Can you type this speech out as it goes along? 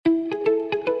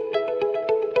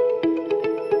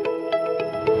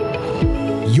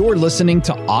You're listening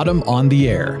to Autumn on the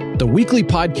Air, the weekly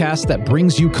podcast that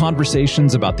brings you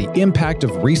conversations about the impact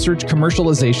of research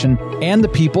commercialization and the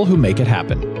people who make it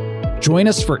happen. Join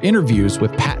us for interviews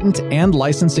with patent and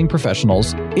licensing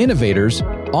professionals, innovators,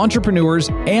 entrepreneurs,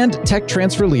 and tech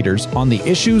transfer leaders on the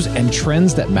issues and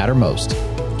trends that matter most.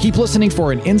 Keep listening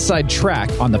for an inside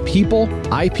track on the people,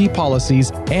 IP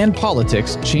policies, and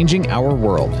politics changing our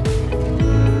world.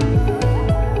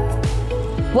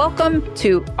 Welcome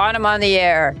to Autumn on the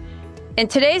Air. In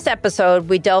today's episode,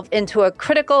 we delve into a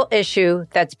critical issue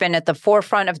that's been at the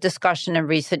forefront of discussion in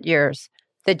recent years,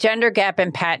 the gender gap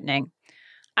in patenting.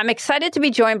 I'm excited to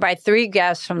be joined by three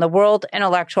guests from the World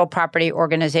Intellectual Property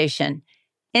Organization,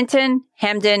 Intan,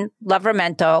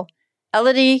 Hamdan-Livramento,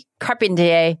 Elodie,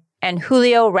 Carpentier, and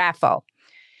Julio, Raffo.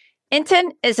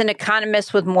 Intan is an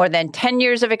economist with more than 10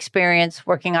 years of experience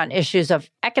working on issues of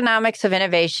economics of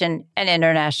innovation and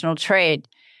international trade.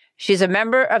 She's a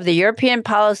member of the European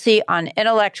Policy on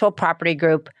Intellectual Property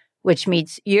Group, which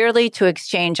meets yearly to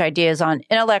exchange ideas on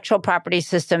intellectual property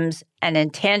systems and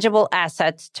intangible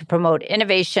assets to promote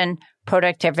innovation,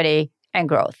 productivity, and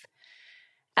growth.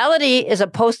 Elodie is a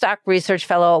postdoc research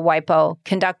fellow at WIPO,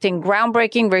 conducting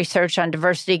groundbreaking research on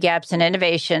diversity gaps in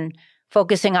innovation,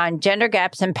 focusing on gender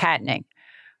gaps in patenting.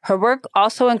 Her work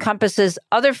also encompasses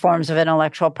other forms of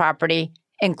intellectual property,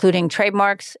 including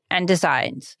trademarks and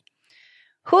designs.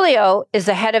 Julio is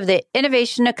the head of the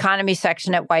Innovation Economy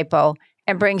section at WIPO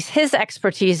and brings his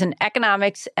expertise in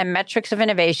economics and metrics of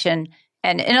innovation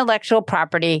and intellectual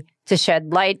property to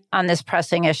shed light on this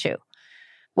pressing issue.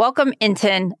 Welcome,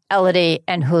 Intan, Elodie,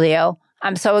 and Julio.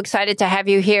 I'm so excited to have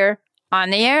you here on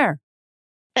the air.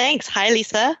 Thanks. Hi,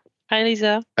 Lisa. Hi,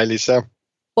 Lisa. Hi, Lisa.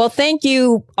 Well, thank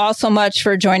you all so much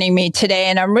for joining me today.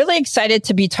 And I'm really excited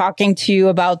to be talking to you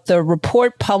about the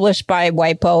report published by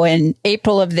WIPO in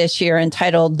April of this year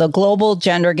entitled The Global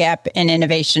Gender Gap in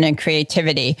Innovation and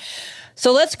Creativity.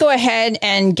 So let's go ahead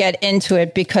and get into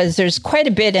it because there's quite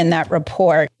a bit in that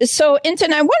report. So,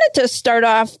 Intan, I wanted to start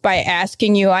off by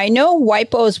asking you, I know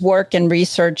WIPO's work and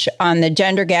research on the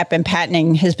gender gap in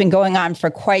patenting has been going on for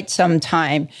quite some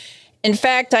time. In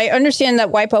fact, I understand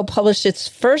that WIPO published its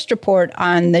first report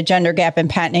on the gender gap in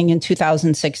patenting in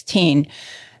 2016.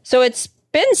 So it's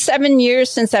been 7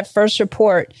 years since that first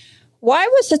report. Why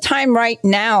was the time right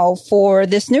now for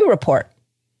this new report?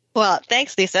 Well,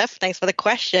 thanks, Lisa. Thanks for the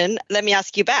question. Let me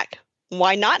ask you back.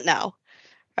 Why not now?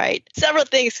 Right. Several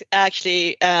things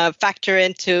actually factor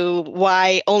into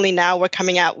why only now we're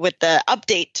coming out with the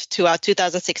update to our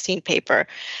 2016 paper.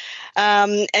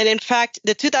 And in fact,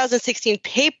 the 2016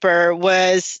 paper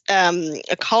was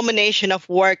a culmination of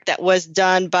work that was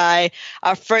done by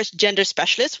our first gender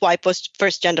specialist, WIPO's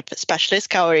first gender specialist,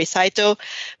 Kaori Saito,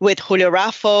 with Julio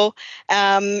Raffo.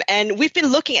 And we've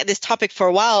been looking at this topic for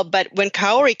a while, but when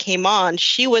Kaori came on,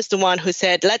 she was the one who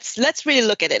said, let's really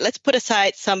look at it. Let's put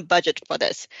aside some budget for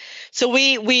this. So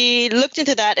we looked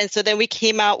into that. And so then we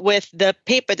came out with the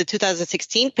paper, the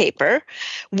 2016 paper,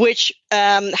 which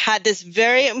had this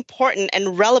very important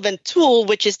and relevant tool,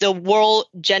 which is the World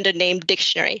Gender Name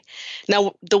Dictionary.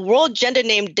 Now, the World Gender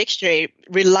Name Dictionary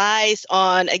relies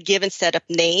on a given set of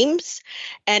names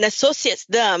and associates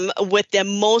them with their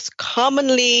most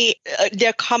commonly,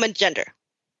 their common gender,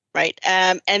 right?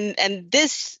 And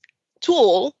this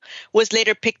tool was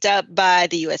later picked up by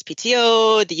the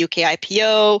USPTO, the UK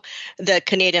IPO, the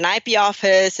Canadian IP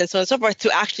Office, and so on and so forth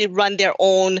to actually run their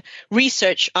own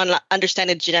research on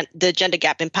understanding the gender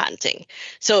gap in patenting.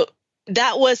 So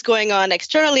that was going on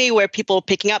externally where people were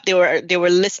picking up, they were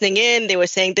listening in, they were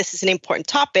saying this is an important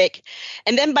topic.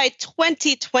 And then by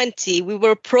 2020, we were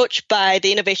approached by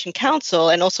the Innovation Council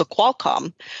and also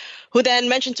Qualcomm, who then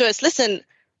mentioned to us, listen,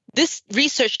 this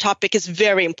research topic is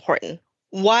very important.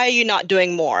 Why are you not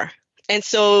doing more? And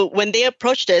so when they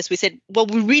approached us, we said, well,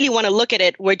 we really want to look at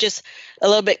it. We're just a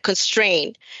little bit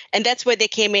constrained. And that's where they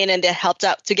came in and they helped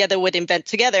out together with Invent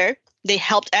Together. They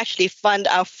helped actually fund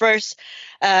our first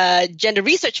gender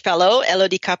research fellow,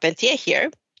 Elodie Carpentier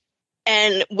here.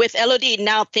 And with Elodie,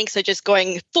 now things are just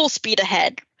going full speed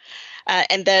ahead.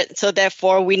 So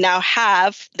therefore, we now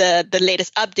have the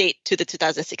latest update to the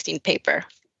 2016 paper.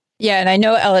 Yeah, and I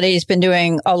know Elodie has been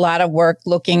doing a lot of work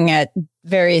looking at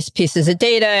various pieces of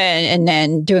data and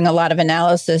then doing a lot of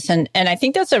analysis. And I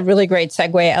think that's a really great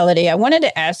segue, Elodie. I wanted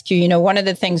to ask you, one of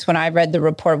the things when I read the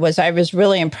report was I was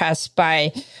really impressed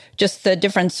by just the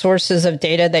different sources of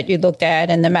data that you looked at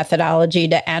and the methodology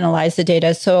to analyze the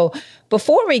data. So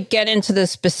before we get into the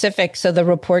specifics of the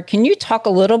report, can you talk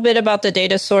a little bit about the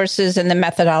data sources and the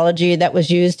methodology that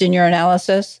was used in your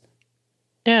analysis?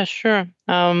 Yeah, sure.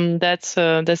 That's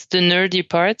the nerdy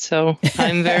part, so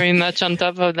I'm very much on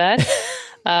top of that.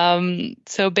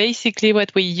 So basically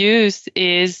what we used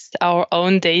is our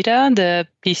own data, the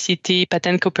PCT,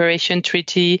 Patent Cooperation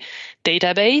Treaty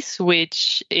database,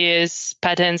 which is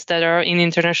patents that are in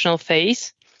international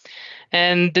phase.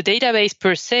 And the database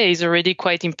per se is already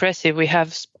quite impressive. We have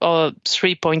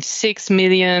 3.6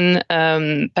 million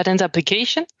patent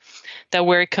applications that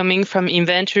were coming from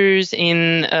inventors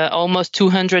in almost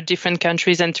 200 different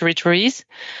countries and territories.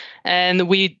 And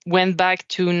we went back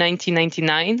to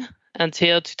 1999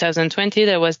 until 2020.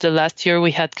 That was the last year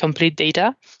we had complete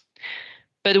data.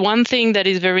 But one thing that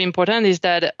is very important is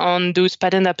that on those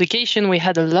patent applications, we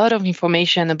had a lot of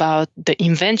information about the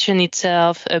invention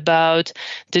itself, about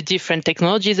the different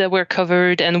technologies that were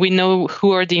covered, and we know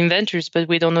who are the inventors, but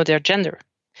we don't know their gender.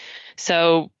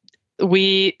 So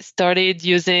we started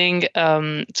using,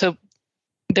 so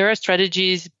there are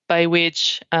strategies by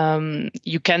which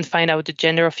you can find out the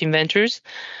gender of inventors.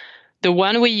 The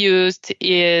one we used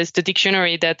is the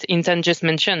dictionary that Intan just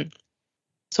mentioned.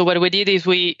 So what we did is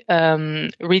we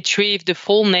retrieved the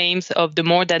full names of the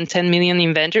more than 10 million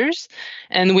inventors,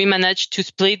 and we managed to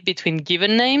split between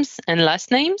given names and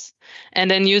last names. And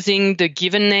then using the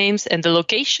given names and the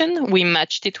location, we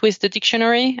matched it with the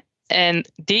dictionary. And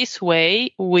this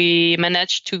way, we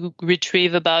managed to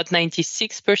retrieve about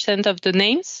 96% of the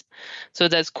names. So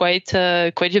that's quite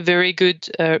a very good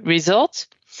result.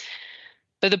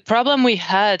 But the problem we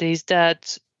had is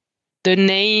that the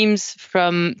names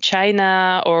from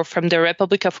China or from the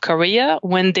Republic of Korea,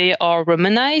 when they are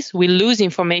Romanized, we lose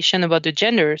information about the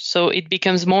gender. So it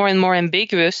becomes more and more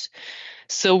ambiguous.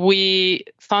 So we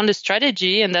found a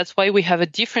strategy, and that's why we have a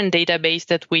different database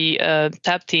that we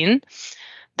tapped in.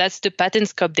 That's the patent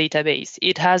scope database.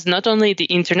 It has not only the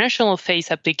international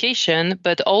phase application,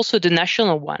 but also the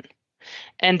national one.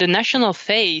 And the national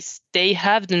phase, they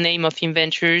have the name of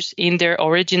inventors in their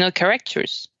original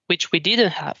characters, which we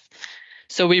didn't have.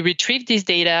 So we retrieved this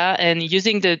data, and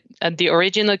using the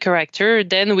original character,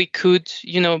 then we could,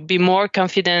 be more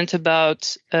confident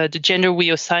about the gender we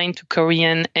assign to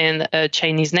Korean and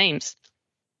Chinese names.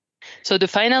 So the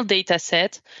final data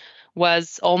set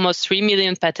was almost 3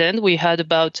 million patents. We had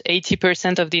about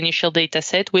 80% of the initial data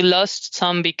set. We lost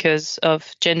some because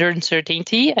of gender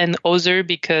uncertainty, and other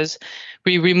because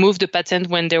we removed the patent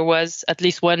when there was at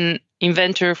least one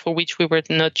inventor for which we were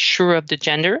not sure of the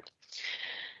gender.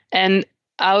 And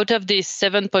out of these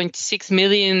 7.6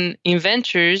 million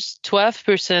inventors,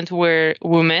 12% were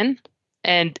women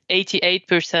and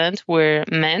 88% were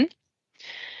men.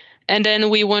 And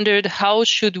then we wondered, how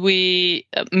should we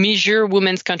measure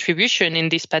women's contribution in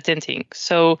this patenting?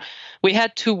 So we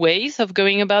had two ways of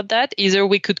going about that. Either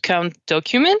we could count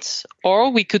documents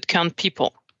or we could count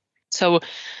people. So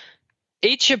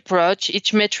each approach,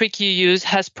 each metric you use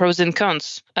has pros and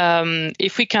cons.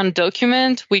 If we count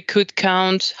document, we could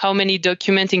count how many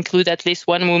documents include at least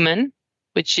one woman,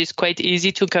 which is quite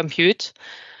easy to compute.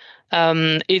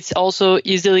 It's also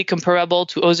easily comparable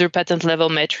to other patent level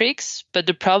metrics. But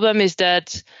the problem is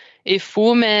that if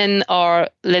women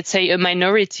are, let's say, a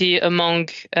minority among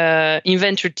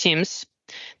inventor teams,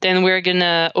 then we're going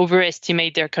to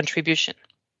overestimate their contribution.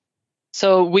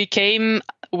 So we came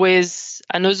with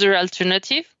another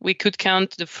alternative. We could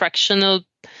count the fractional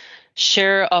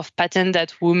share of patent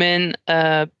that women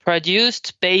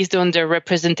produced based on their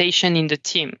representation in the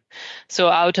team. So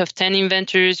out of 10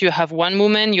 inventors, you have one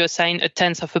woman, you assign a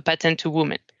tenth of a patent to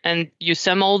women. And you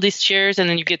sum all these shares, and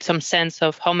then you get some sense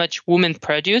of how much women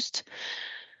produced.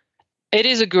 It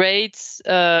is a great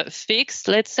fix,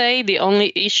 let's say. The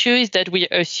only issue is that we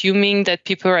are assuming that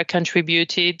people are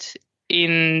contributed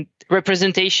in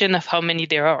representation of how many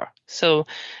there are. So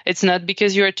it's not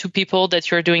because you are two people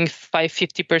that you're doing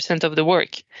 50% of the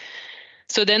work.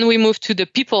 So then we move to the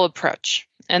people approach.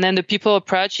 And then the people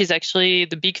approach is actually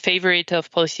the big favorite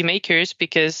of policymakers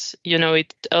because,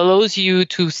 it allows you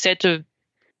to set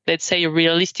let's say, a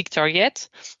realistic target.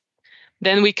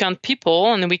 Then we count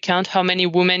people, and we count how many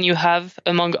women you have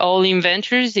among all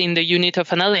inventors in the unit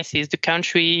of analysis, the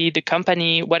country, the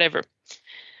company, whatever.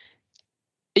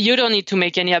 You don't need to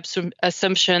make any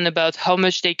assumption about how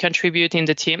much they contribute in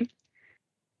the team.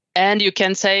 And you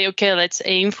can say, okay, let's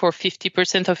aim for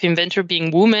 50% of inventor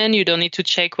being women. You don't need to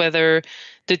check whether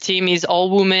the team is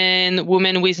all women,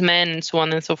 women with men, and so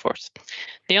on and so forth.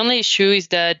 The only issue is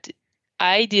that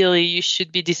ideally you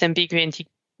should be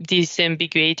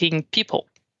disambiguating people.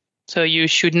 So you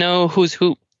should know who's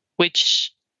who,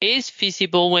 which is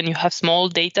feasible when you have small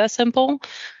data sample,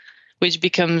 which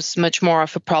becomes much more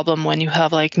of a problem when you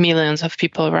have like millions of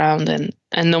people around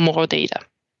and no more data.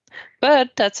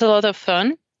 But that's a lot of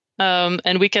fun.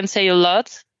 And we can say a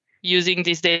lot using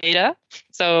this data.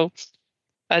 So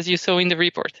as you saw in the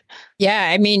report. Yeah,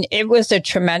 I mean, it was a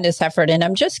tremendous effort. And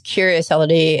I'm just curious,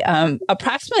 Elodie,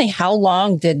 approximately how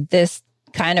long did this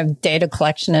kind of data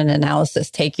collection and analysis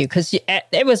take you? Because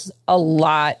it was a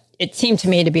lot. It seemed to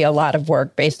me to be a lot of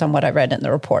work based on what I read in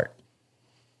the report.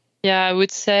 Yeah, I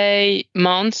would say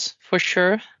months for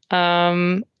sure.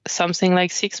 Something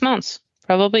like 6 months,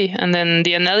 probably. And then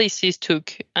the analysis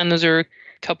took another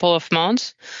couple of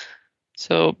months.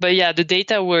 So, but yeah, the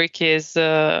data work is,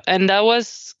 and that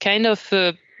was kind of,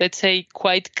 let's say,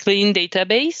 quite clean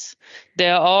database.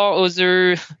 There are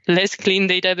other less clean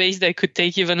database that could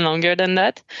take even longer than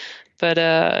that. But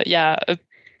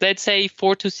let's say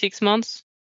 4 to 6 months.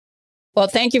 Well,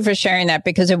 thank you for sharing that,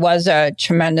 because it was a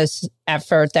tremendous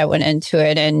effort that went into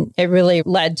it. And it really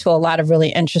led to a lot of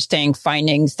really interesting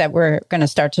findings that we're going to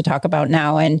start to talk about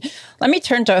now. And let me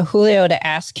turn to Julio to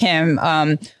ask him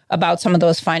about some of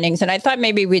those findings. And I thought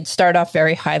maybe we'd start off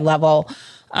very high level.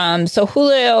 So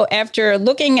Julio, after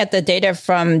looking at the data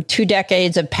from 2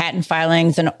 decades of patent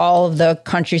filings in all of the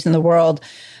countries in the world,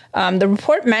 the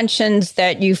report mentions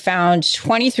that you found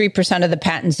 23% of the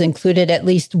patents included at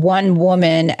least one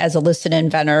woman as a listed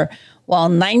inventor, while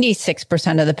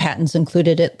 96% of the patents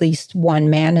included at least one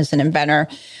man as an inventor.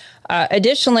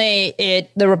 Additionally,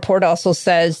 the report also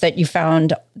says that you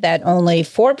found that only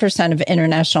 4% of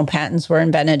international patents were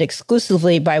invented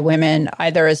exclusively by women,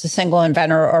 either as a single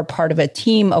inventor or part of a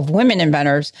team of women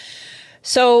inventors.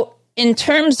 So in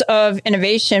terms of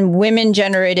innovation, women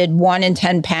generated 1 in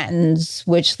 10 patents,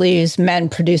 which leaves men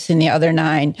producing the other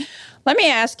 9. Let me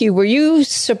ask you, were you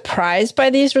surprised by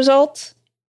these results?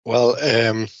 Well,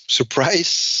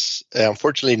 surprise,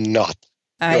 unfortunately not.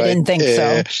 I didn't think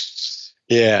so.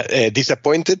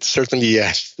 Disappointed, certainly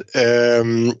yes.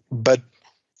 But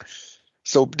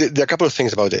so there are a couple of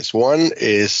things about this. One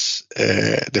is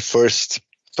the first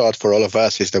thought for all of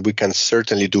us is that we can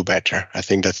certainly do better. I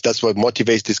think that's what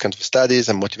motivates these kinds of studies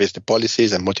and motivates the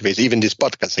policies and motivates even this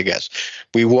podcast, I guess.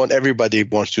 Everybody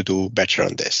wants to do better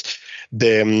on this.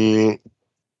 The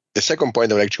second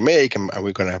point I would like to make, and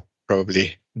we're going to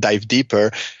probably dive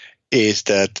deeper, is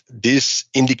that this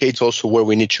indicates also where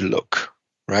we need to look.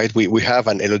 Right, we have,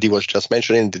 and Elodie was just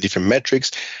mentioning, the different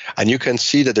metrics, and you can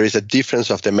see that there is a difference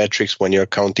of the metrics when you're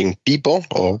counting people,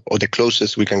 or the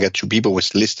closest we can get to people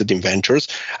with listed inventors,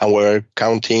 and we're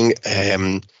counting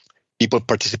people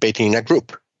participating in a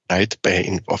group, right,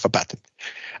 of a patent.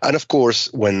 And of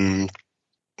course, when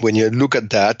you look at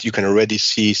that, you can already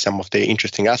see some of the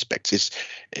interesting aspects.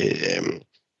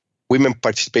 Women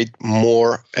participate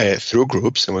more through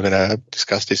groups, and we're going to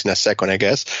discuss this in a second, I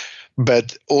guess,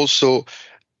 but also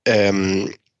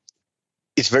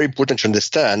it's very important to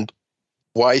understand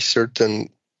why certain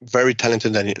very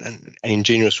talented and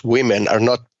ingenious women are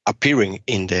not appearing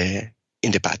in the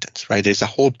patents, right? There's a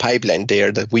whole pipeline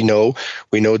there that we know.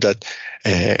 We know that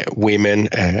women,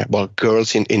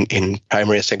 girls in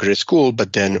primary and secondary school,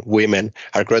 but then women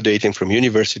are graduating from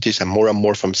universities and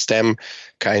more from STEM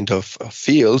kind of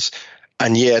fields,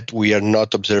 and yet we are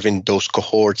not observing those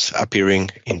cohorts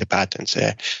appearing in the patents.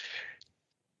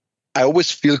 I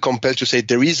always feel compelled to say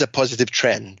there is a positive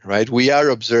trend, right? We are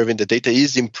observing the data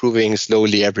is improving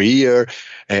slowly every year.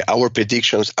 Our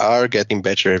predictions are getting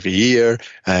better every year,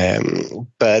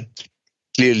 but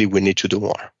clearly we need to do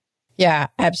more. Yeah,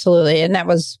 absolutely. And that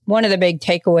was one of the big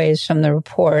takeaways from the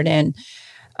report. And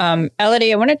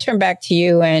Elodie, I want to turn back to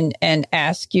you and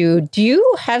ask you, do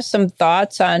you have some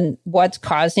thoughts on what's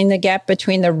causing the gap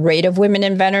between the rate of women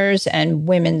inventors and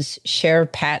women's share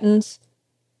of patents?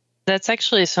 That's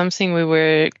actually something we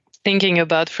were thinking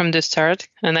about from the start.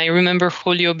 And I remember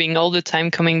Julio being all the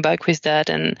time coming back with that.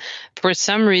 And for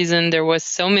some reason, there was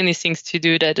so many things to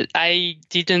do that I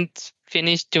didn't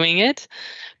finish doing it.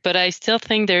 But I still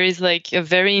think there is like a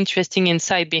very interesting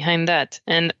insight behind that.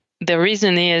 And the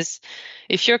reason is,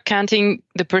 if you're counting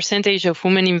the percentage of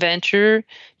women inventor,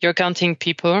 you're counting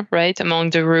people, right,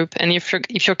 among the group. And if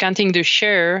you're counting the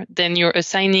share, then you're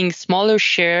assigning smaller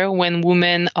share when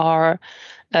women are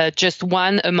just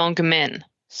one among men.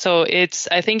 So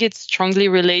I think it's strongly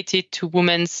related to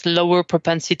women's lower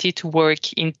propensity to work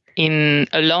in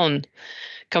alone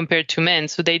compared to men.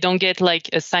 So they don't get like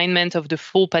assignment of the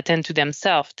full patent to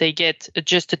themselves. They get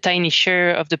just a tiny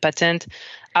share of the patent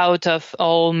out of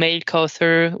all male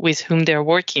co-authors with whom they're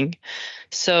working.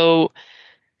 So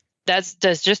that's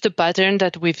just a pattern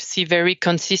that we see very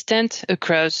consistent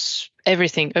across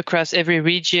everything, across every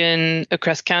region,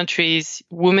 across countries.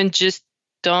 Women just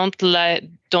don't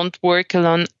work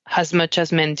alone as much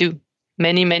as men do.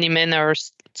 Many men are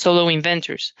solo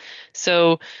inventors.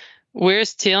 So we're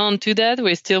still onto that.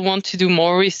 We still want to do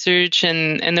more research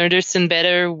and understand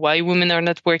better why women are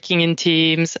not working in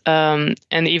teams, and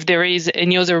if there is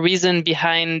any other reason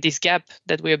behind this gap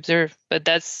that we observe. But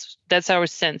that's our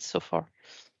sense so far.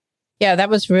 Yeah, that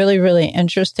was really, really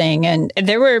interesting. And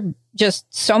there were just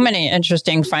so many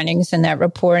interesting findings in that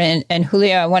report. And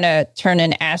Julio, I want to turn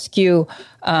and ask you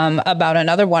about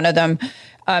another one of them.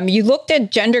 You looked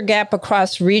at gender gap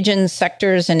across regions,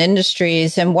 sectors, and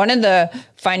industries. And one of the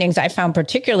findings I found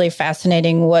particularly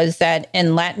fascinating was that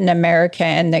in Latin America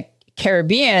and the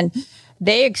Caribbean,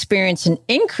 they experienced an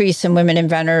increase in women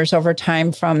inventors over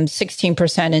time from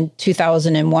 16% in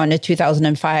 2001 to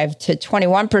 2005 to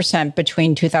 21%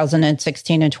 between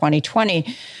 2016 and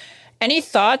 2020. Any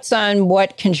thoughts on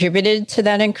what contributed to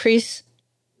that increase?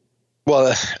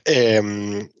 Well,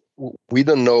 we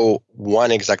don't know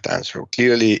one exact answer.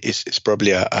 Clearly, it's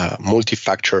probably a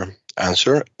multi-factor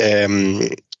answer.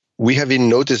 We have been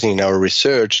noticing in our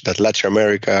research that Latin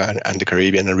America and the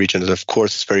Caribbean region, that of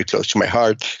course is very close to my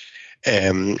heart,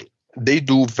 they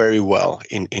do very well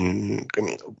in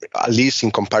at least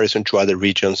in comparison to other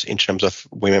regions in terms of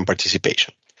women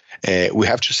participation. We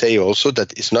have to say also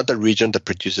that it's not a region that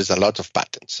produces a lot of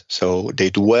patents. So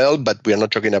they do well, but we are not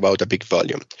talking about a big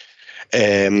volume.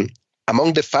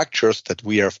 Among the factors that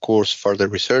we are, of course, further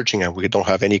researching, and we don't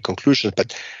have any conclusions,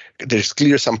 but there's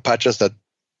clear some patterns that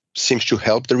seems to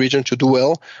help the region to do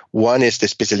well. One is the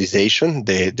specialization.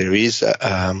 There is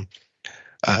a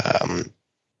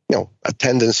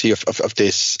tendency of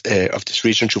this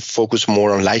region to focus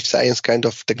more on life science kind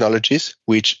of technologies,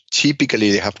 which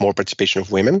typically they have more participation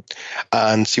of women.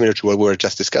 And similar to what we were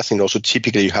just discussing, also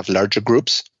typically you have larger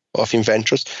groups of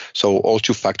inventors. So all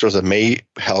two factors that may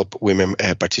help women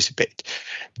participate.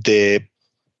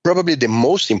 Probably the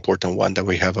most important one that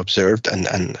we have observed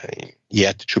and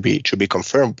yet to be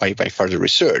confirmed by further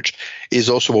research is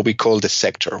also what we call the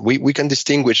sector. We can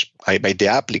distinguish by the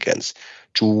applicants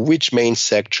to which main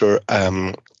sector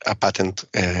a patent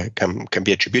can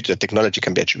be attributed, a technology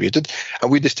can be attributed, and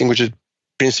we distinguish it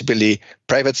principally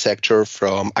private sector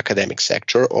from academic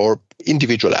sector or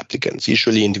individual applicants.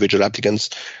 Usually individual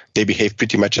applicants, they behave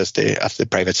pretty much as the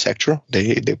private sector.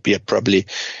 They be probably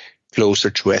closer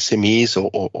to SMEs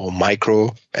or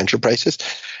micro enterprises.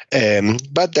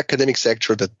 But the academic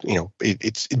sector that,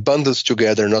 it bundles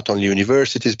together not only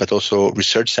universities, but also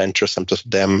research centers, some of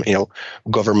them,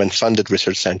 government funded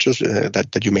research centers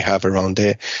that you may have around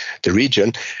the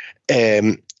region.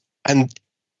 And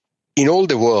in all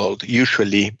the world,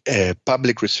 usually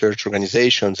public research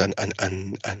organizations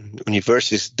and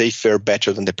universities, they fare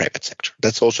better than the private sector.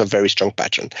 That's also a very strong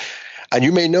pattern. And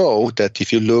you may know that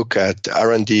if you look at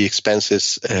R&D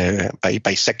expenses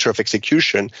by sector of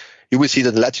execution, you will see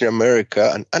that Latin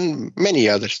America and many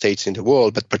other states in the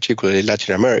world, but particularly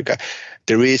Latin America,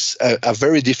 there is a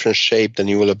very different shape than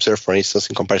you will observe, for instance,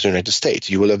 in comparison to the United States.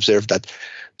 You will observe that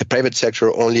the private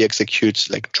sector only executes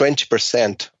like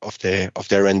 20% of the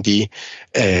R&D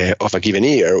of a given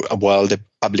year, while the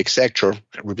public sector,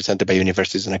 represented by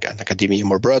universities and academia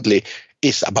more broadly,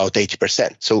 is about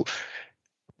 80%. So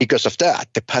because of that,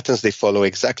 the patents, they follow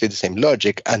exactly the same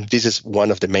logic, and this is one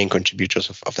of the main contributors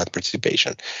of that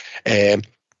participation.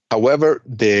 However,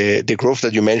 the growth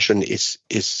that you mentioned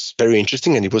is very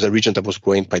interesting, and it was a region that was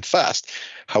growing quite fast.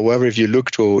 However, if you look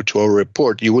to our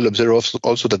report, you will observe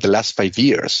also that the last 5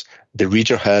 years, the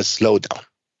region has slowed down.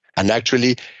 And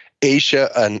actually, Asia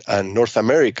and North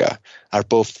America are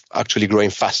both actually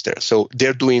growing faster. So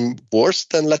they're doing worse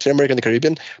than Latin America and the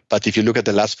Caribbean. But if you look at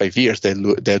the last 5 years,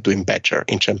 they're doing better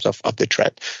in terms of the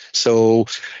trend. So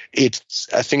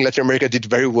I think Latin America did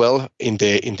very well in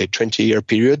the 20-year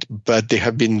period, but they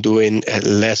have been doing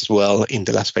less well in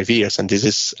the last 5 years. And this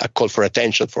is a call for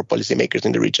attention for policymakers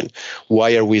in the region.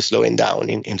 Why are we slowing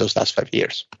down in those last 5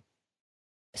 years?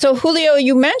 So, Julio,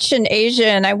 you mentioned Asia,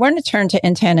 and I want to turn to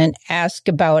Intan and ask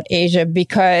about Asia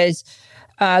because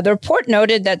the report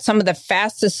noted that some of the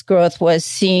fastest growth was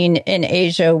seen in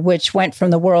Asia, which went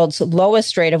from the world's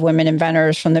lowest rate of women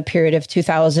inventors from the period of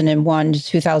 2001 to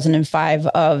 2005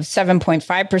 of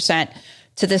 7.5%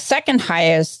 to the second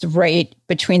highest rate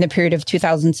between the period of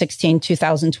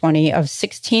 2016-2020 of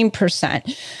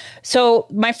 16%. So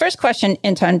my first question,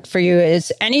 Intan, for you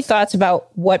is any thoughts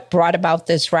about what brought about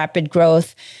this rapid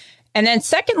growth? And then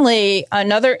secondly,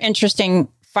 another interesting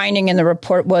finding in the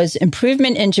report was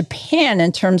improvement in Japan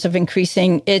in terms of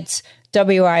increasing its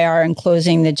WIR and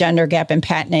closing the gender gap in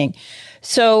patenting.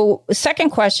 So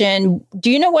second question, do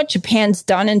you know what Japan's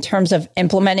done in terms of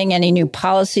implementing any new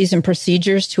policies and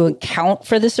procedures to account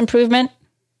for this improvement?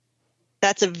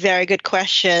 That's a very good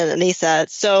question, Anissa.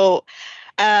 So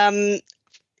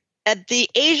At the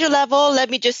Asia level, let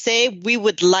me just say we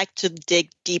would like to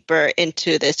dig deeper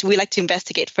into this. We like to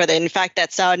investigate further. In fact,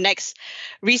 that's our next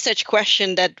research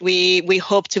question that we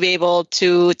hope to be able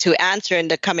to answer in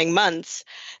the coming months,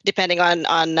 depending on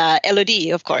Elodie,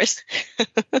 of course.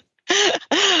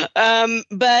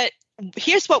 But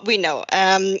here's what we know.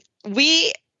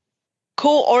 We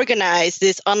co-organized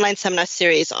this online seminar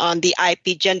series on the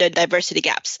IP gender diversity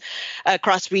gaps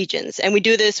across regions. And we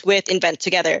do this with Invent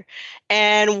Together.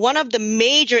 And one of the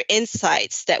major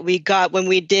insights that we got when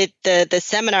we did the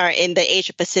seminar in the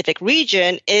Asia Pacific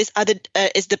region is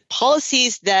the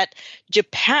policies that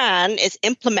Japan is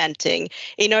implementing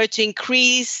in order to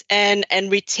increase and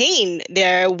retain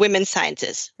their women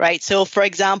scientists, right? So, for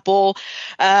example,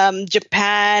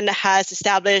 Japan has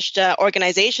established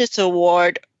organizations to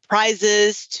award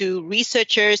prizes to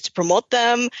researchers to promote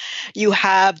them. You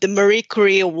have the Marie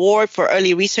Curie Award for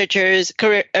early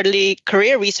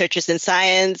career researchers in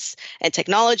science and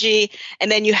technology. And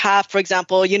then you have, for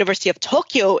example, University of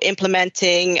Tokyo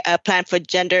implementing a plan for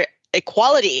gender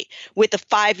equality with a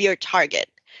 5-year target.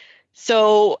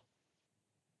 So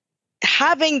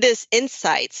having these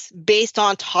insights based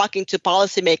on talking to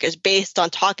policymakers, based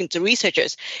on talking to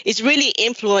researchers, is really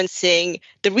influencing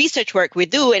the research work we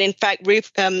do, and in fact,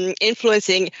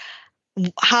 influencing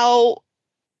how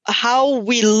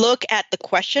we look at the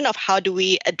question of how do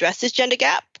we address this gender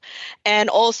gap, and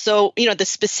also, the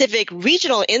specific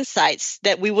regional insights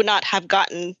that we would not have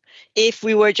gotten if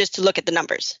we were just to look at the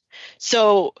numbers.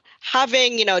 So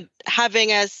having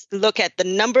us look at the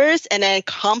numbers and then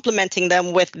complementing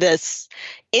them with this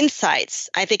insights,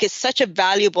 I think is such a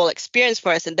valuable experience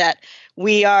for us, in that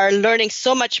we are learning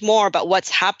so much more about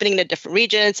what's happening in the different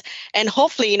regions. And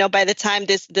hopefully, by the time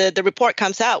the report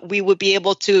comes out, we will be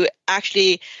able to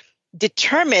actually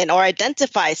determine or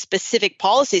identify specific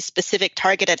policies, specific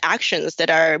targeted actions that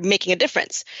are making a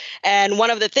difference. And one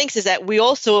of the things is that we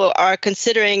also are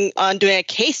considering on doing a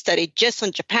case study just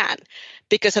on Japan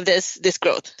because of this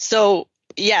growth. So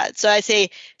I say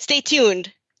stay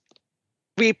tuned.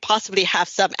 We possibly have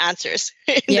some answers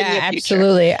in the near future.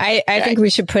 Absolutely. I think we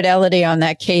should put Elodie on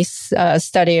that case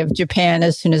study of Japan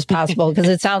as soon as possible, because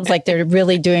it sounds like they're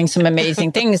really doing some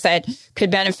amazing things that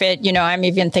could benefit. I'm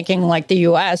even thinking like the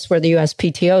U.S., where the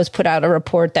USPTO has put out a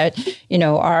report that,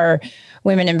 our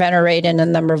women inventor rate and the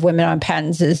number of women on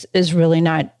patents is really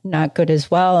not good as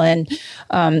well. And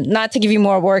not to give you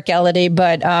more work, Elodie,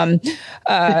 but I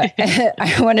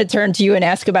want to turn to you and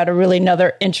ask about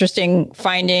another interesting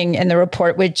finding in the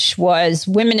report, which was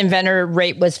women inventor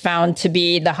rate was found to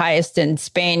be the highest in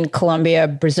Spain, Colombia,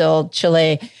 Brazil,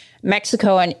 Chile,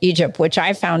 Mexico, and Egypt, which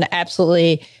I found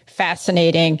absolutely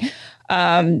fascinating.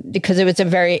 Because it was a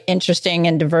very interesting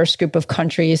and diverse group of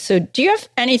countries. So do you have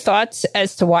any thoughts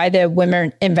as to why the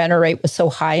women inventor rate was so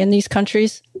high in these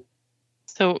countries?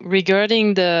 So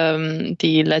regarding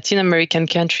the Latin American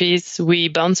countries, we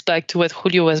bounce back to what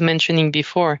Julio was mentioning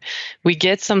before. We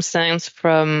get some sense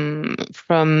from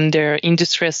their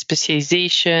industrial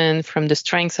specialization, from the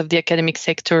strengths of the academic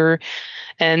sector,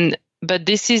 but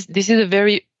this is a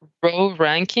very raw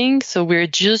ranking. So we're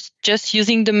just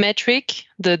using the metric,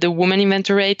 the woman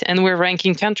inventor rate, and we're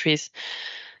ranking countries.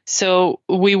 So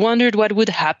we wondered what would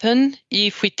happen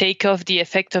if we take off the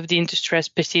effect of the industrial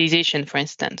specialization, for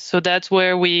instance. So that's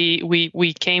where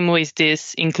we came with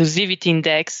this inclusivity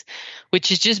index,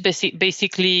 which is just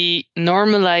basically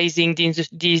normalizing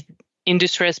the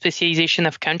industrial specialization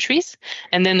of countries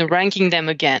and then ranking them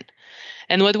again.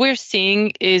 And what we're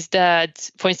seeing is that,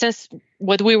 for instance,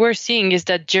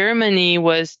 Germany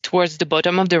was towards the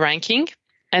bottom of the ranking,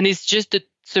 and it's just the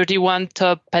 31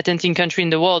 top patenting country in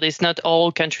the world. It's not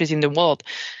all countries in the world.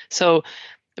 So,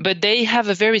 but they have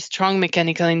a very strong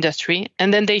mechanical industry,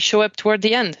 and then they show up toward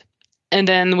the end. And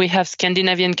then we have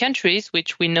Scandinavian countries,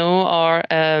 which we know are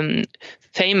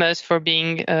famous for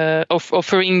being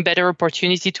offering better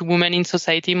opportunity to women in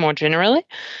society more generally.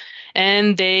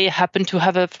 And they happen to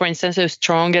have, for instance, a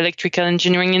strong electrical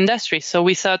engineering industry. So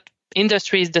we thought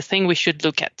industry is the thing we should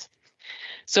look at.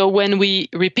 So when we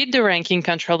repeat the ranking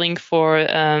controlling for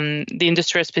the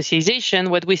industrial specialization,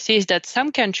 what we see is that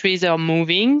some countries are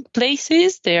moving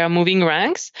places, they are moving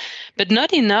ranks, but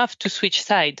not enough to switch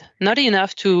side, not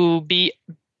enough to be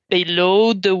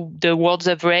below the world's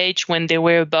average when they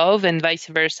were above, and vice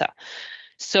versa.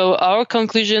 So our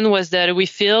conclusion was that we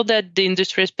feel that the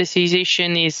industrial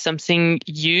specialization is something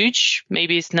huge.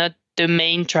 Maybe it's not the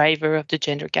main driver of the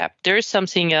gender gap. There's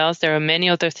something else. There are many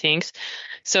other things.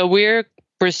 So we're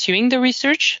pursuing the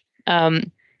research.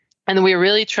 And we're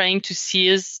really trying to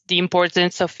seize the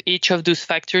importance of each of those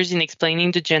factors in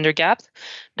explaining the gender gap.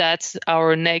 That's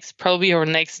probably our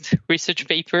next research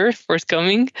paper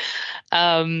forthcoming.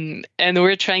 And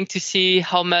we're trying to see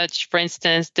how much, for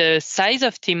instance, the size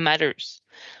of team matters,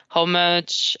 how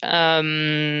much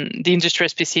the industrial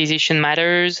specialization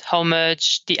matters, how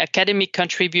much the academic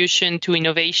contribution to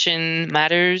innovation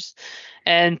matters,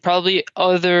 and probably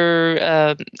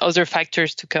other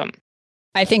factors to come.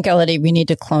 I think, Elodie, we need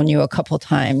to clone you a couple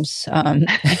times.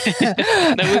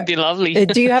 That would be lovely.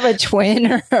 Do you have a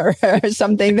twin or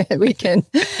something that we can?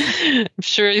 I'm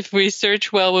sure if we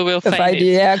search well, we will find it.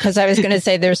 Yeah, because I was going to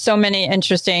say there's so many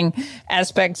interesting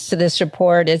aspects to this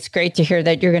report. It's great to hear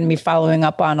that you're going to be following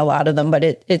up on a lot of them, but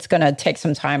it's going to take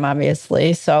some time,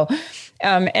 obviously. So,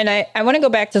 and I want to go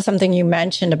back to something you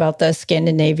mentioned about the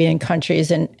Scandinavian countries.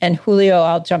 And Julio,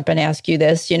 I'll jump and ask you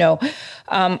this.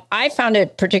 I found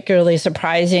it particularly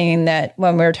surprising that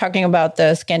when we were talking about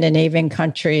the Scandinavian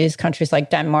countries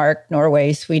like Denmark,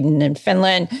 Norway, Sweden, and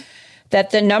Finland,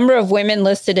 that the number of women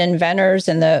listed inventors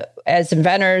as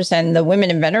inventors and the women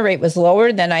inventor rate was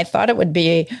lower than I thought it would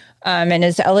be. And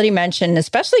as Elodie mentioned,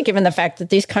 especially given the fact that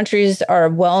these countries are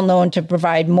well known to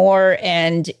provide more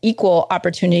and equal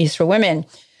opportunities for women.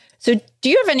 So do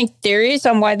you have any theories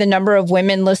on why the number of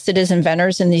women listed as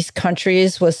inventors in these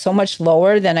countries was so much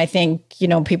lower than I think,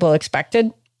 people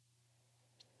expected?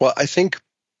 Well, I think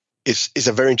it's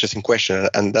a very interesting question,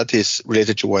 and that is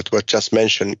related to what just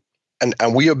mentioned.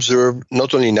 And we observe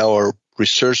not only in our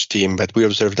research team, but we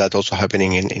observe that also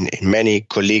happening in many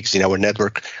colleagues in our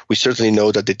network. We certainly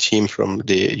know that the team from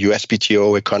the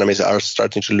USPTO economists are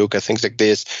starting to look at things like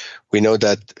this. We know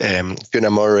that Fiona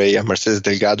Murray and Mercedes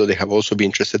Delgado, they have also been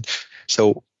interested.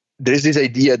 So there is this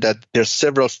idea that there are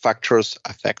several factors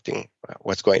affecting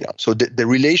what's going on. So the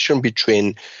relation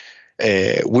between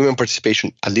women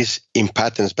participation, at least in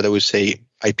patents, but I would say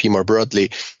IP more broadly,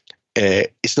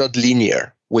 it's not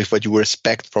linear with what you would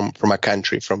expect from a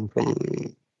country, from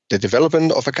the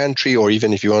development of a country, or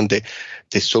even if you want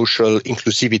the social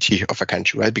inclusivity of a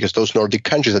country, right? Because those Nordic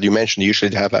countries that you mentioned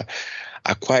usually have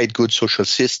a quite good social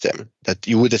system that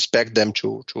you would expect them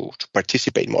to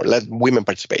participate more, let women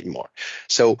participate more.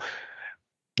 So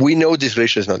we know this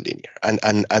ratio is not linear,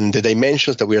 and the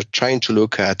dimensions that we are trying to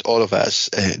look at, all of us,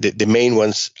 the main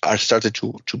ones are started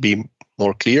to be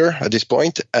more clear at this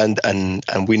point, and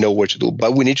we know where to do.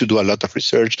 But we need to do a lot of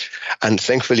research, and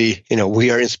thankfully, we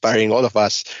are inspiring, all of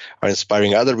us are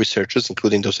inspiring other researchers,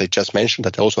 including those I just mentioned,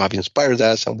 that also have inspired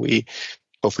us, and we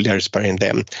hopefully are inspiring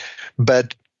them.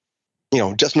 But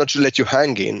just not to let you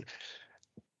hang in,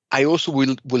 I also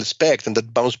will expect, and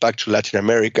that bounce back to Latin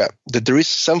America, that there is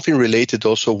something related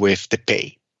also with the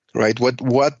pay, right?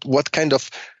 What kind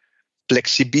of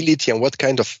flexibility and what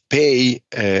kind of pay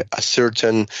a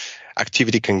certain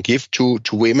activity can give to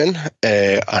women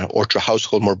or to a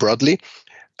household more broadly,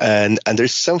 and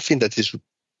there's something that is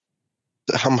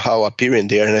somehow appearing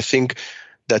there. And I think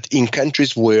that in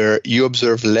countries where you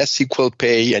observe less equal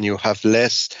pay and you have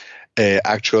less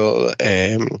actual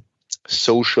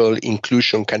social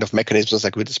inclusion kind of mechanisms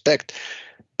like we'd expect,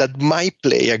 that might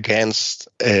play against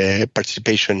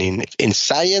participation in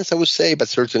science, I would say, but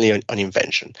certainly on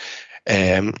invention.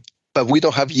 But we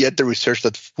don't have yet the research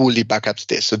that fully backs up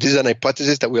this. So this is an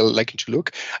hypothesis that we're liking to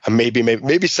look. And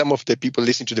maybe some of the people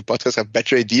listening to the podcast have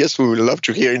better ideas. We would love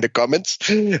to hear in the comments.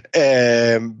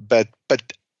 But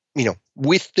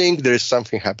we think there is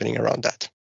something happening around that.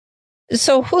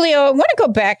 So, Julio, I want to go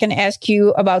back and ask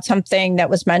you about something that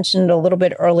was mentioned a little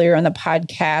bit earlier in the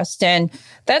podcast. And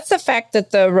that's the fact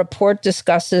that the report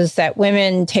discusses that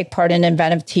women take part in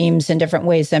inventive teams in different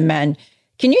ways than men.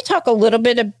 Can you talk a little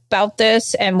bit about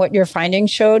this and what your findings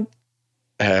showed?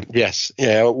 Yes.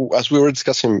 Yeah. As we were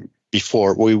discussing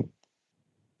before, we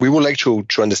would like to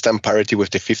understand parity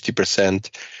with the 50%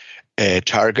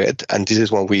 target. And this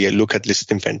is when we look at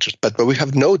listed inventors. But what we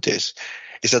have noticed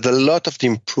is that a lot of the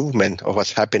improvement of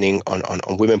what's happening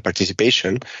on women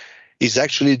participation is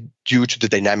actually due to the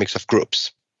dynamics of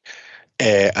groups.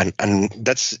 And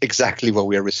that's exactly what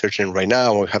we are researching right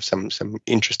now. We have some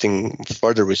interesting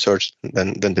further research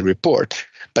than the report.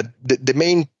 But the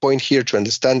main point here to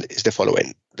understand is the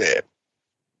following. The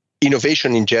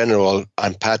innovation in general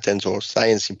and patents or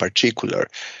science in particular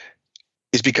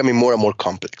is becoming more and more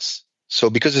complex. So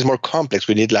because it's more complex,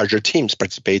 we need larger teams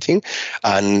participating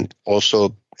and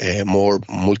also more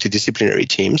multidisciplinary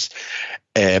teams,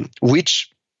 which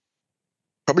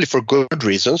probably for good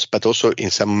reasons, but also in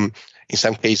some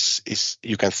cases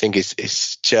you can think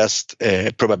is just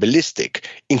probabilistic,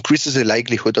 increases the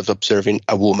likelihood of observing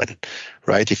a woman,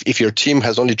 right? If your team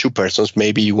has only 2 persons,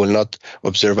 maybe you will not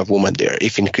observe a woman there.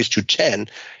 If increased to 10,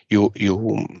 you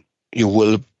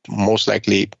will most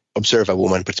likely observe a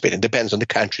woman participating. Depends on the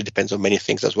country, depends on many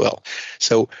things as well.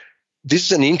 So this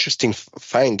is an interesting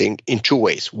finding in 2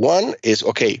 ways. One is,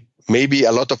 okay, maybe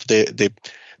a lot of the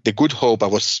good hope I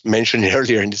was mentioning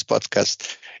earlier in this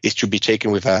podcast is to be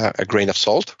taken with a grain of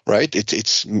salt, right?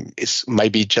 It's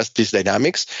might be just these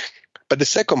dynamics. But the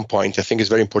second point I think is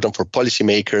very important for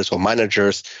policymakers or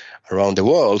managers around the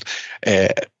world,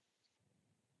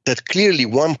 that clearly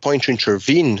one point to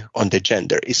intervene on the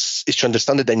gender is to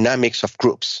understand the dynamics of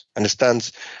groups,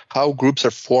 understands how groups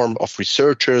are formed of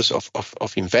researchers,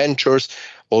 of inventors,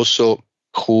 also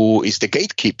who is the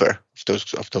gatekeeper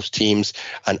of those teams,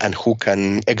 and who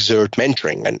can exert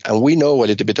mentoring. And we know a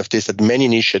little bit of this, that many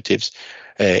initiatives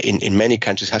in many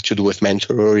countries have to do with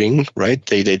mentoring, right?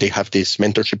 They have these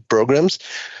mentorship programs,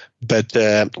 but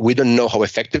we don't know how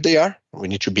effective they are. We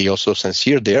need to be also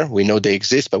sincere there. We know they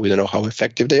exist, but we don't know how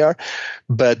effective they are.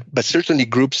 But certainly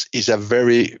groups is a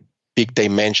very big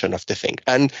dimension of the thing.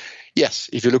 And yes,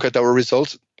 if you look at our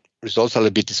results are a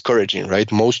bit discouraging,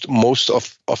 right? Most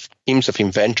of teams of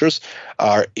inventors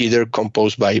are either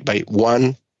composed by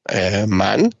one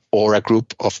man or a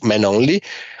group of men only.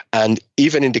 And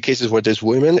even in the cases where there's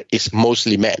women, it's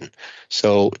mostly men.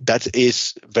 So that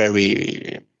is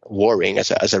very worrying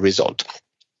as a result.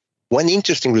 One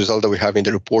interesting result that we have in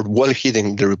the report, well hidden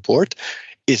in the report,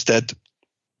 is that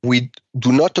we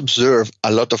do not observe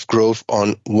a lot of growth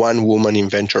on one woman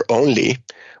inventor only,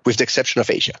 with the exception of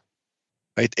Asia.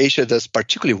 Right? Asia does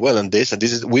particularly well on this, and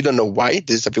we don't know why.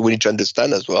 This is something we need to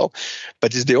understand as well.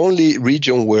 But it's the only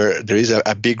region where there is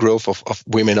a big growth of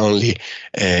women-only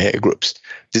groups.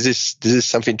 This is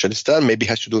something to understand. Maybe it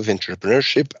has to do with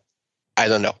entrepreneurship. I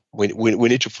don't know. We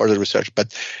need to further research.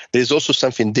 But there's also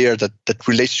something there that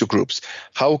relates to groups.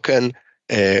 How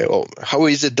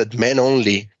is it that men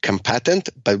only can patent,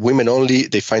 but women only,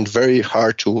 they find very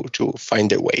hard to find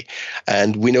their way?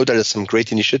 And we know there are some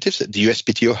great initiatives. The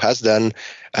USPTO has done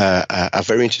a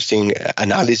very interesting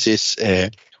analysis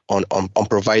on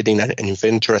providing an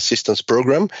inventor assistance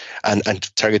program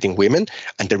and targeting women.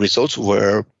 And the results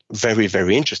were very,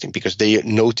 very interesting, because they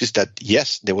noticed that,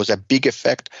 yes, there was a big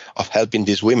effect of helping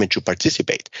these women to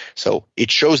participate. So it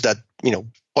shows that,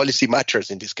 policy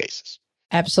matters in these cases.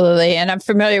 Absolutely. And I'm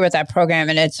familiar with that program,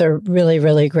 and it's a really,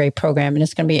 really great program. And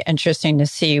it's going to be interesting to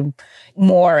see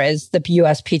more as the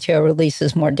USPTO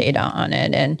releases more data on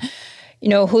it. And,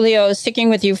 Julio, sticking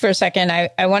with you for a second,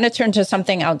 I want to turn to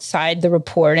something outside the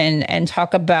report and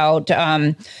talk about,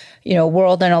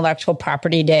 World Intellectual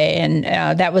Property Day. And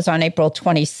that was on April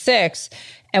 26th.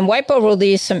 And WIPO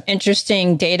released some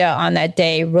interesting data on that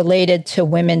day related to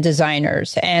women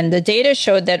designers. And the data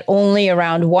showed that only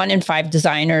around 1 in 5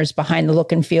 designers behind the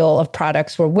look and feel of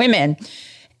products were women.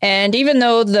 And even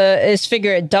though this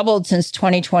figure had doubled since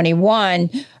 2021,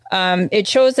 it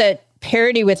shows that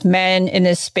parity with men in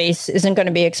this space isn't going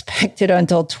to be expected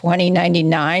until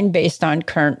 2099 based on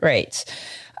current rates.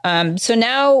 So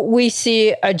now we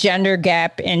see a gender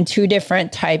gap in 2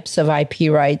 different types of IP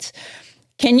rights.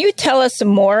 Can you tell us some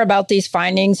more about these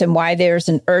findings and why there's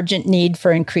an urgent need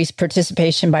for increased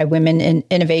participation by women in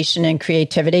innovation and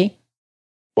creativity?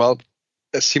 Well,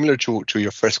 similar to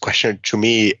your first question, to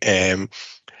me,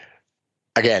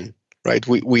 again, right,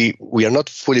 we are not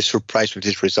fully surprised with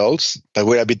these results, but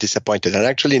we're a bit disappointed. And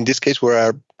actually, in this case,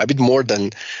 we're a bit more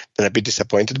than a bit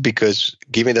disappointed, because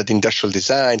given that industrial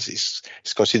design is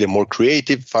considered more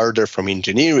creative, farther from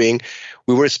engineering,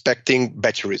 we were expecting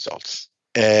better results.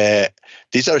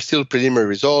 These are still preliminary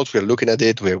results. We're looking at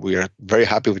it. We are very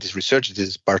happy with this research. This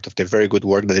is part of the very good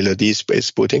work that Elodie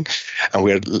is putting. And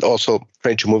we're also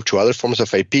trying to move to other forms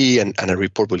of IP, and a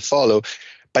report will follow.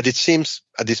 But it seems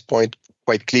at this point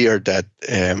quite clear that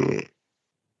the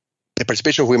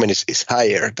participation of women is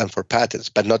higher than for patents,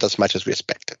 but not as much as we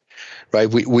expected. Right?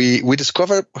 We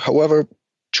discovered, however,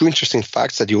 2 interesting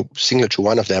facts that you signal to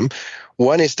one of them.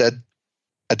 One is that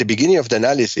at the beginning of the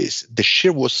analysis, the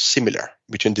share was similar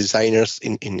between designers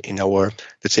in our,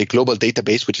 let's say, global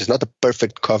database, which is not a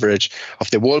perfect coverage of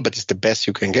the world, but it's the best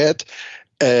you can get.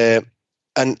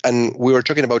 And we were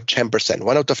talking about 10%.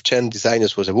 1 out of 10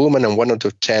 designers was a woman, and 1 out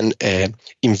of 10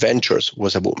 inventors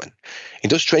was a woman. In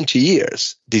those 20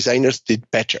 years, designers did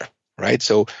better, right?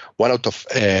 So 1 out of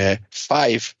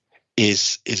 5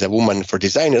 is a woman for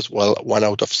designers, while 1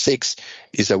 out of 6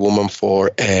 is a woman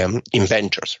for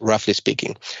inventors, roughly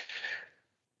speaking.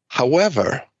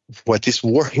 However, what is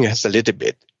worrying us a little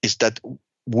bit is that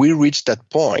we reached that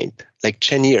point like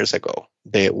 10 years ago,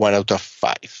 the 1 out of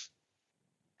 5.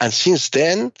 And since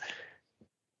then,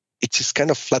 it's just kind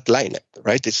of flatlined,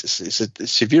 right? It's a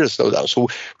severe slowdown. So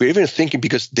we're even thinking,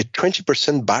 because the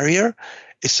 20% barrier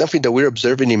is something that we're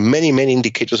observing in many, many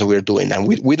indicators that we're doing. And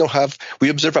we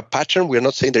observe a pattern. We're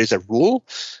not saying there is a rule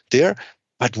there,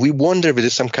 but we wonder if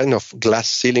there's some kind of glass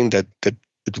ceiling that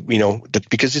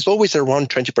because it's always around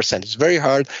 20%. It's very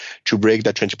hard to break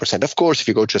that 20%. Of course, if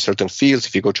you go to certain fields,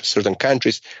 if you go to certain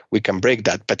countries, we can break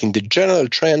that. But in the general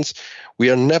trends,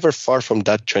 we are never far from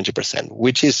that 20%,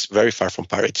 which is very far from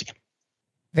parity.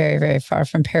 Very, very far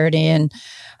from parity. And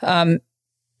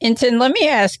Intan, let me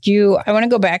ask you, I want to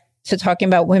go back to talking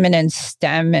about women in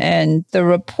STEM. And the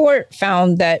report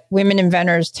found that women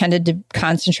inventors tended to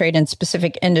concentrate in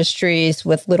specific industries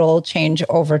with little change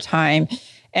over time,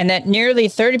 and that nearly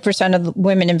 30% of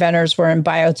women inventors were in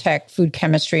biotech, food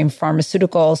chemistry, and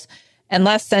pharmaceuticals, and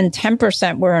less than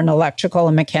 10% were in electrical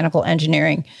and mechanical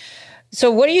engineering. So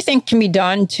what do you think can be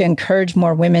done to encourage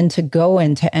more women to go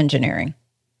into engineering?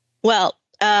 Well,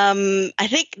 I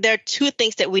think there are two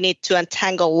things that we need to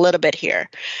untangle a little bit here.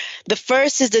 The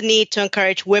first is the need to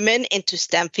encourage women into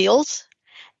STEM fields,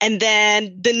 and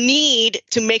then the need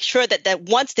to make sure that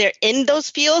once they're in those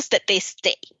fields, that they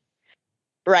stay.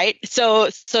 Right. So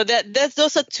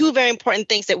those are two very important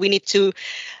things that we need to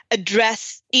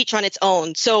address each on its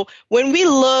own. So when we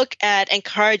look at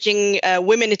encouraging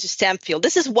women into STEM field,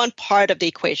 this is one part of the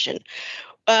equation.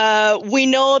 We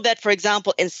know that, for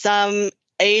example, in some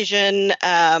Asian,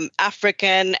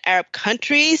 African, Arab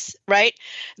countries, right,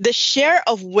 the share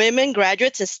of women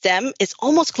graduates in STEM is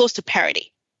almost close to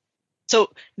parity.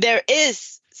 So there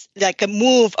is like a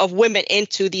move of women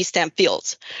into these STEM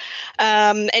fields.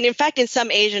 And in fact, in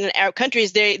some Asian and Arab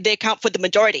countries, they account for the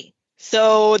majority.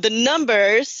 So the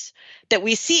numbers that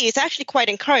we see is actually quite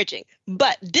encouraging.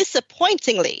 But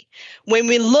disappointingly, when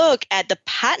we look at the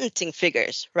patenting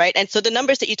figures, right, and so the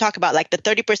numbers that you talk about, like the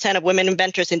 30% of women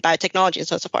inventors in biotechnology and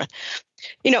so on and so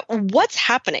forth, what's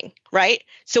happening, right?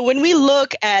 So when we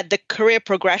look at the career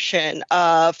progression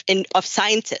of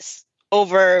scientists,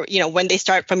 over, when they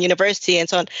start from university and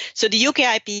so on. So the UK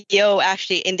IPO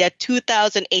actually in their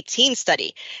 2018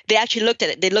 study, they actually looked at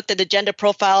it. They looked at the gender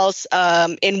profiles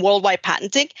in worldwide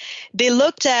patenting. They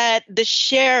looked at the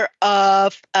share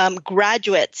of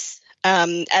graduates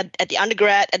at the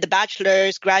undergrad, at the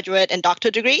bachelor's, graduate, and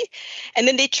doctorate degree. And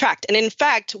then they tracked. And in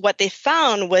fact, what they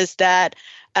found was that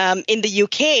in the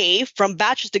UK, from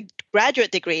bachelor's to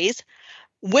graduate degrees,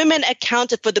 women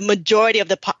accounted for the majority of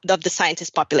the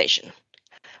scientist population.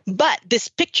 But this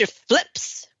picture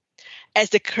flips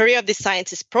as the career of the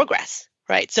scientists progress,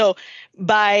 right? So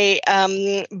by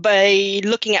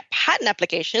looking at patent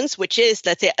applications, which is,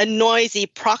 let's say, a noisy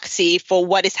proxy for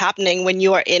what is happening when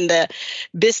you are in the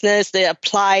business, the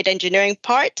applied engineering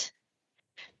part,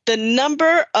 the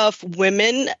number of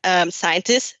women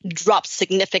scientists drops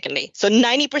significantly. So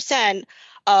 90%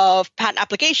 of patent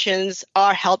applications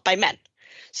are held by men.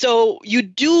 So you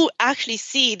do actually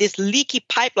see this leaky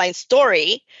pipeline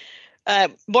story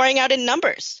boring out in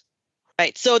numbers,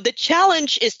 right? So the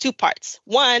challenge is two parts.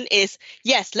 One is,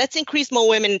 yes, let's increase more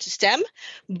women into STEM.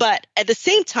 But at the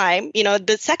same time,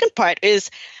 the second part is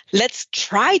let's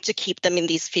try to keep them in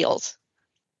these fields.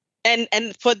 And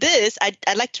for this, I'd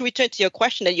like to return to your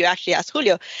question that you actually asked,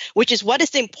 Julio, which is what is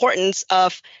the importance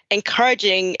of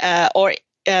encouraging or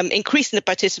increasing the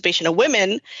participation of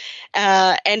women.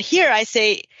 And here I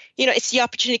say, it's the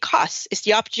opportunity cost. It's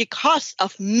the opportunity cost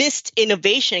of missed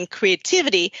innovation and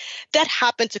creativity that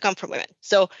happen to come from women.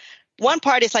 So one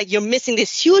part is like you're missing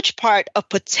this huge part of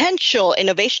potential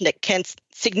innovation that can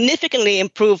significantly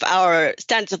improve our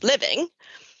standards of living.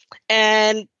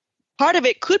 And part of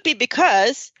it could be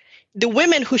because the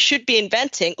women who could be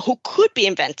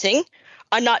inventing,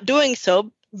 are not doing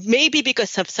so, maybe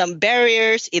because of some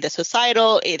barriers, either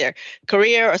societal, either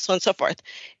career, or so on and so forth.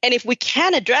 And if we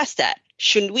can address that,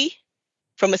 shouldn't we,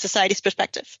 from a society's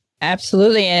perspective?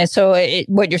 Absolutely. And so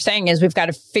what you're saying is we've got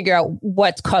to figure out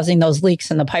what's causing those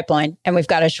leaks in the pipeline, and we've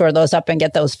got to shore those up and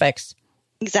get those fixed.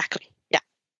 Exactly. Yeah.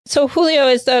 So Julio,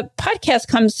 as the podcast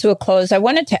comes to a close, I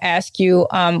wanted to ask you,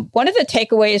 one of the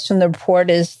takeaways from the report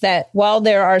is that while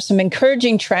there are some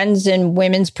encouraging trends in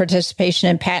women's participation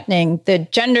in patenting, the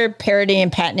gender parity in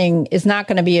patenting is not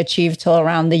going to be achieved till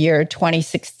around the year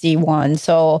 2061.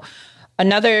 So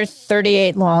another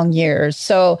 38 long years.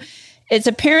 So it's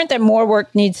apparent that more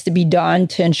work needs to be done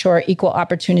to ensure equal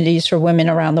opportunities for women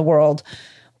around the world.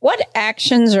 What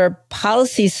actions or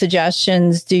policy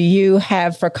suggestions do you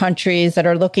have for countries that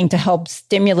are looking to help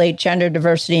stimulate gender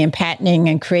diversity in patenting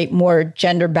and create more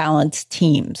gender balanced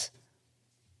teams?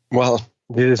 Well,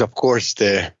 This is, of course,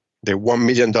 the $1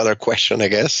 million question, I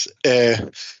guess.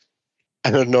 I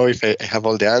don't know if I have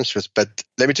all the answers, but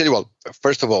let me tell you, well,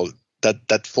 first of all,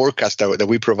 that forecast that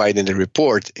we provide in the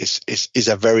report is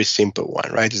a very simple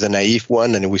one, right? It's a naive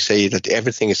one, and we say that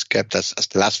everything is kept as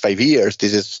the last 5 years.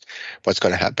 This is what's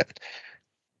going to happen.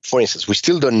 For instance, we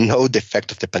still don't know the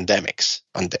effect of the pandemics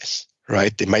on this,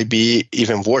 right? It might be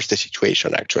even worse, the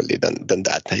situation, actually, than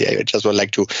that. I just would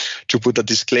like to put a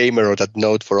disclaimer or that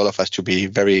note for all of us to be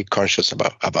very conscious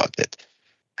about it.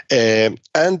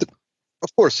 And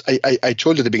of course, I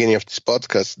told you at the beginning of this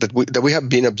podcast that we have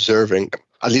been observing,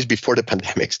 at least before the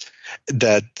pandemics,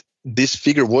 that this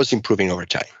figure was improving over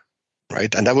time,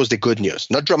 right? And that was the good news.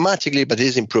 Not dramatically, but it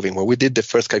is improving. When we did the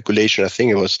first calculation, I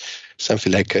think it was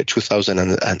something like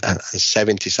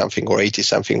 2070 something or 80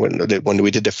 something when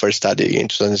we did the first study in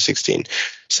 2016.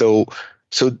 So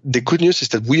the good news is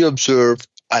that we observed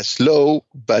a slow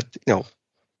but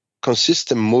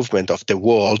consistent movement of the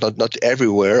world, not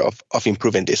everywhere, of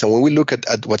improving this. And when we look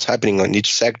at what's happening on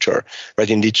each sector, right,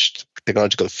 in each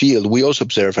technological field, we also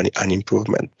observe an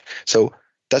improvement. So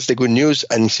that's the good news,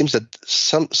 and it seems that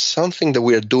something that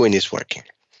we are doing is working,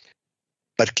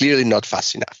 but clearly not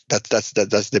fast enough. That's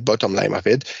the bottom line of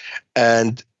it.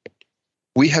 And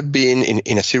we have been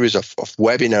in a series of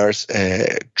webinars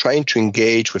trying to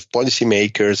engage with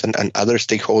policymakers and other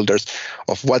stakeholders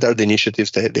of what are the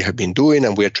initiatives that they have been doing,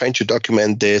 and we are trying to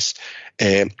document this.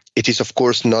 It is, of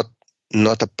course, not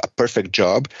a perfect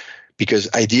job,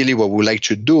 because ideally what we like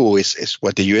to do is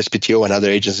what the USPTO and other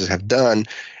agencies have done,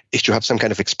 is to have some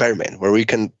kind of experiment where we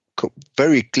can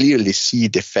very clearly see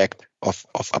the effect of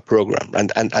a program.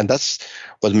 And that's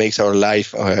what makes our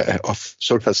life of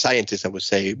social scientists, I would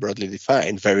say, broadly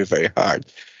defined, very, very hard.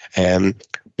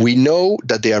 We know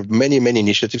that there are many, many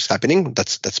initiatives happening.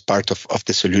 That's part of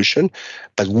the solution.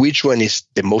 But which one is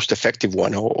the most effective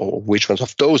one, or which ones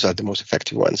of those are the most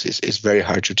effective ones is very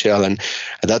hard to tell. And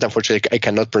that, unfortunately, I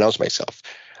cannot pronounce myself.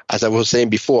 As I was saying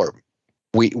before,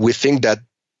 we think that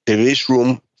there is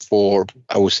room for,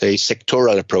 I would say,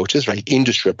 sectoral approaches, right?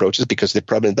 Industry approaches, because the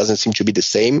problem doesn't seem to be the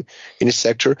same in a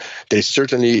sector. There is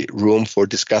certainly room for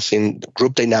discussing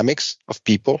group dynamics of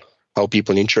people, how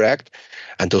people interact,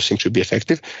 and those seem to be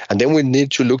effective. And then we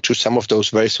need to look to some of those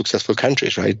very successful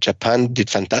countries, right? Japan did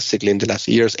fantastically in the last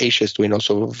years. Asia is doing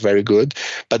also very good.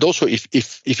 But also,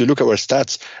 if you look at our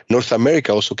stats, North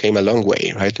America also came a long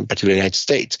way, right? In particular, the United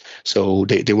States. So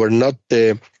they were not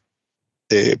the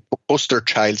poster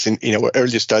childs in our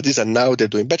early studies, and now they're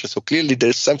doing better. So clearly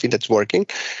there's something that's working.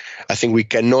 I think we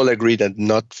can all agree that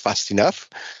not fast enough,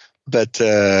 but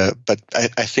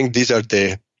I think these are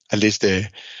at least the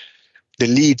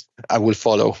lead I will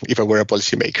follow if I were a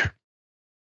policymaker.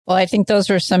 Well, I think those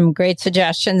were some great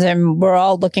suggestions, and we're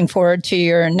all looking forward to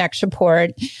your next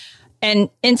report.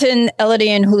 And Intan, Elodie,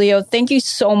 and Julio, thank you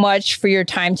so much for your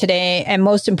time today, and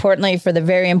most importantly, for the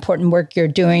very important work you're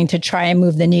doing to try and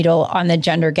move the needle on the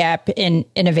gender gap in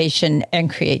innovation and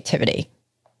creativity.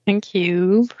 Thank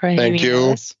you for having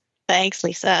us. Thanks,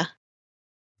 Lisa.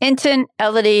 Intan,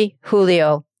 Elodie,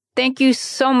 Julio, thank you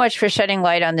so much for shedding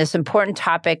light on this important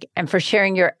topic and for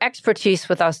sharing your expertise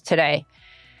with us today.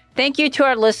 Thank you to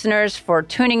our listeners for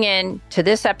tuning in to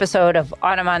this episode of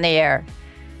Autumn on the Air.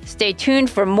 Stay tuned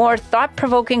for more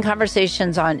thought-provoking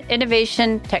conversations on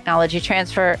innovation, technology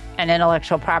transfer, and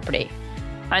intellectual property.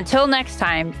 Until next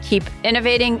time, keep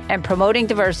innovating and promoting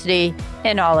diversity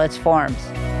in all its forms.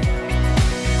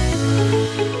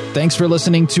 Thanks for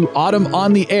listening to Autumn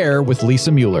on the Air with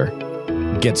Lisa Mueller.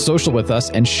 Get social with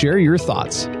us and share your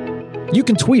thoughts. You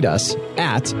can tweet us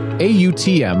at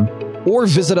AUTM or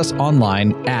visit us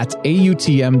online at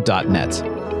autm.net.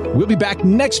 We'll be back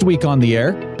next week on the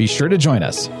air. Be sure to join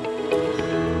us.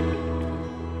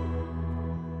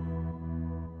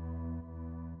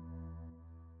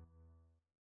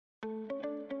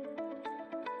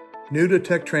 New to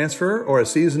tech transfer or a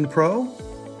seasoned pro?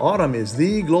 Autumn is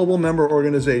the global member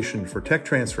organization for tech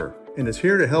transfer and is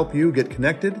here to help you get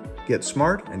connected, get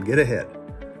smart, and get ahead.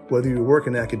 Whether you work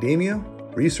in academia,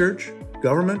 research,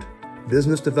 government,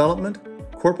 business development,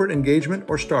 corporate engagement,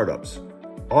 or startups,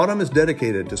 Autumn is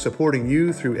dedicated to supporting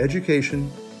you through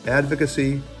education,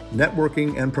 advocacy,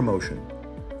 networking, and promotion.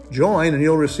 Join and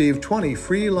you'll receive 20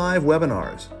 free live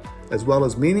webinars, as well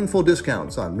as meaningful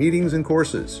discounts on meetings and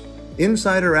courses,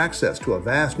 insider access to a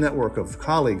vast network of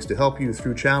colleagues to help you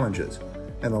through challenges,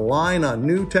 and align on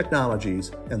new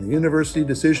technologies and the university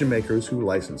decision makers who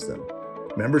license them.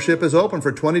 Membership is open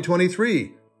for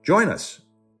 2023. Join us.